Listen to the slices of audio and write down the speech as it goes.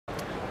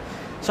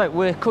So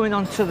we're coming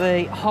on to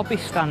the hobby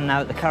stand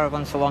now at the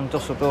Caravan Salon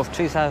Dusseldorf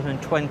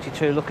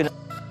 2022, looking at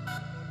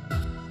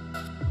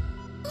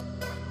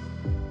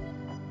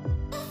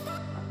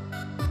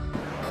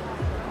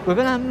we're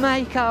going to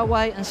make our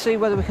way and see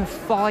whether we can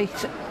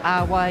fight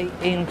our way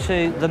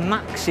into the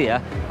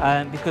Maxia,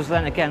 because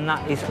then again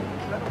that is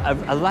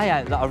a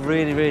layout that I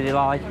really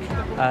like,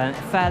 a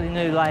fairly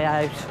new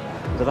layout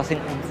that I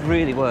think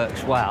really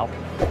works well.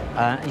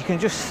 You can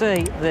just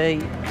see the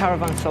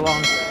Caravan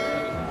Salon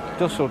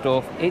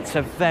Dusseldorf. It's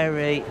a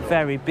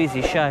very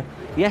busy show.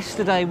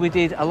 Yesterday we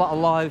did a lot of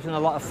lives and a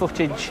lot of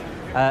footage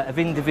of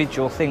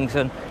individual things,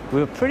 and we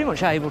were pretty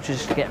much able to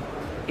just get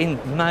in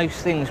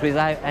most things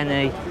without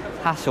any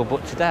hassle,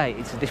 but today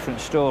it's a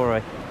different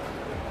story.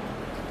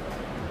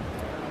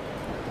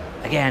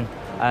 Again,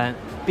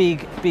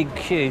 big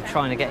queue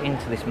trying to get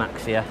into this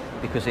Maxia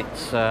because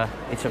it's a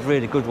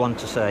really good one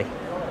to see.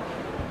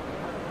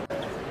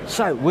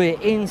 So we're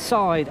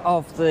inside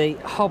of the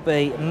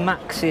Hobby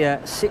Maxia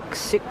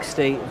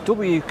 660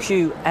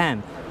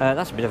 WQM.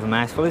 That's a bit of a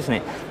mouthful, isn't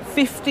it?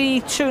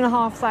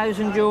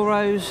 52,500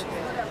 euros.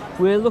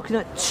 We're looking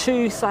at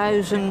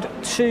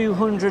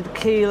 2,200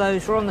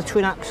 kilos. We're on the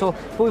twin axle,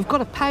 but we've got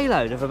a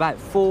payload of about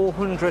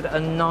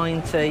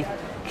 490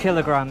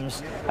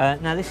 kilograms.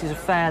 Now this is a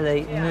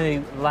fairly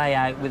new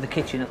layout with the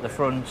kitchen at the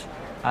front,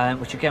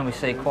 which again we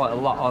see quite a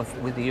lot of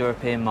with the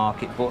European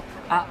market, but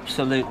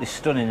absolutely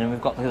stunning. And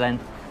we've got the then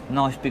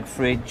nice big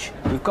fridge,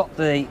 we've got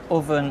the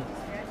oven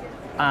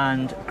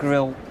and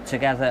grill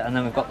together, and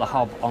then we've got the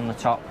hob on the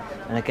top.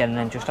 And again,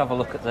 then just have a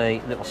look at the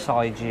little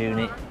side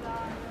unit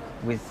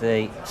with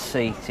the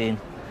seating.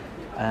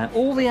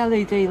 All the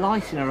LED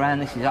lighting around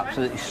this is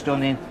absolutely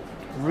stunning.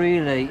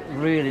 Really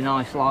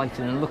nice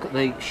lighting, and look at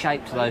the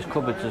shapes of those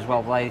cupboards as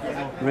well. They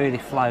really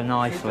flow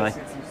nicely.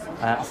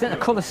 I think the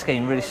colour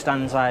scheme really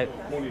stands out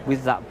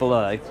with that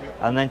blue.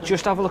 And then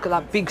just have a look at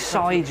that big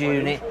side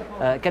unit.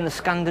 Again, the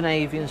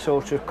Scandinavian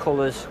sort of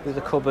colours with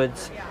the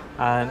cupboards.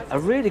 A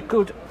really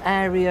good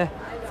area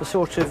for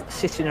sort of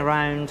sitting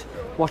around,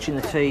 watching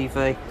the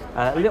TV.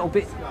 A little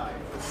bit...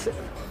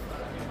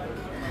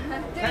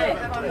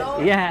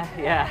 Yeah,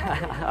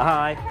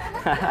 hi.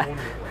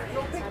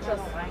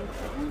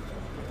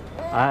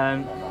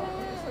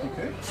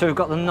 So we've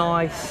got the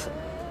nice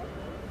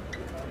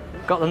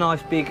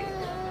big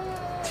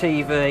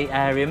TV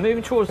area.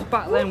 Moving towards the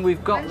back, then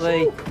we've got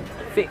the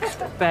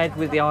fixed bed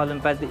with the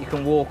island bed that you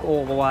can walk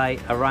all the way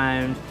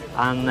around,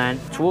 and then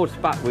towards the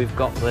back we've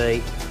got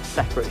the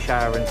separate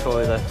shower and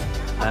toilet,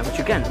 which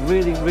again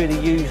really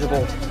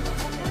usable.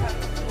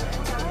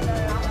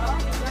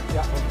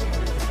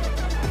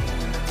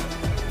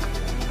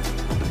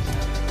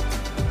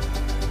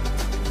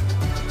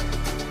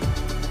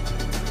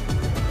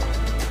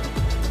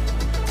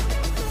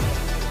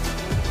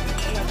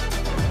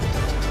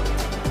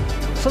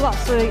 So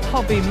that's the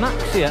Hobby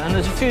Maxia, and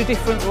there's a few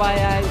different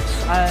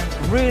layouts,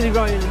 really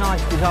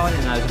nice design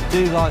in those. I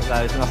do like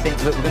those, and I think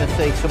that we're going to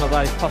see some of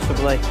those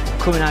possibly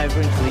coming over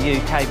into the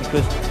UK,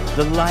 because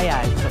the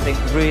layouts I think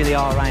really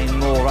are aimed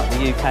more at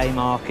the UK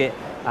market.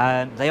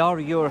 They are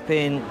a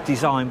European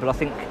design, but I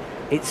think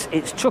it's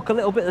took a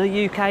little bit of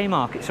the UK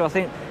market, so I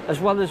think as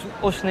well as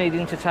us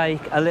needing to take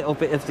a little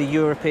bit of the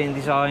European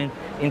design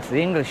into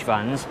the English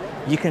vans,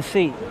 you can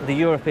see the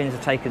Europeans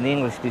are taking the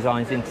English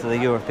designs into the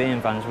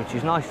European vans, which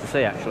is nice to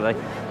see actually.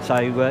 So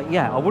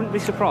yeah, I wouldn't be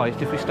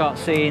surprised if we start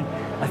seeing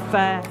a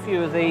fair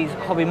few of these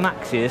Hobby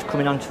Maxias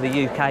coming onto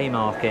the UK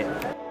market.